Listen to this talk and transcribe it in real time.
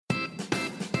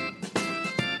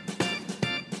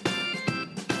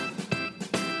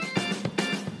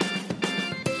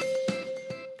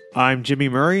I'm Jimmy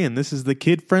Murray, and this is the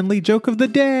kid-friendly joke of the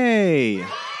day.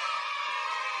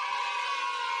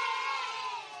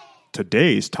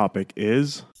 Today's topic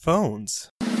is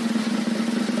phones.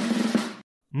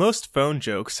 Most phone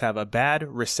jokes have a bad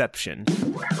reception.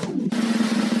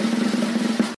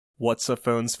 What's a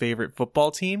phone's favorite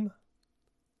football team?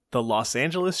 The Los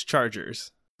Angeles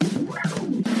Chargers.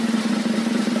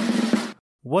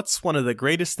 What's one of the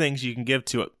greatest things you can give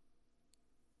to a...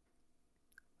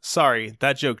 Sorry,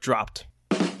 that joke dropped.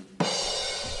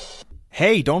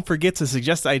 Hey, don't forget to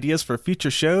suggest ideas for future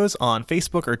shows on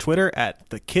Facebook or Twitter at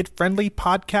the Kid Friendly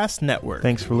Podcast Network.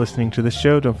 Thanks for listening to the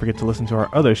show. Don't forget to listen to our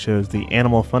other shows, the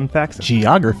Animal Fun Facts,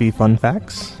 Geography Fun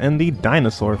Facts, and the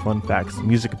Dinosaur Fun Facts.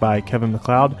 Music by Kevin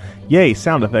MacLeod. Yay,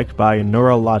 sound effect by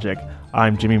Neurologic.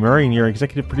 I'm Jimmy Murray, and your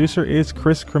executive producer is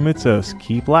Chris Kremitzos.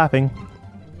 Keep laughing.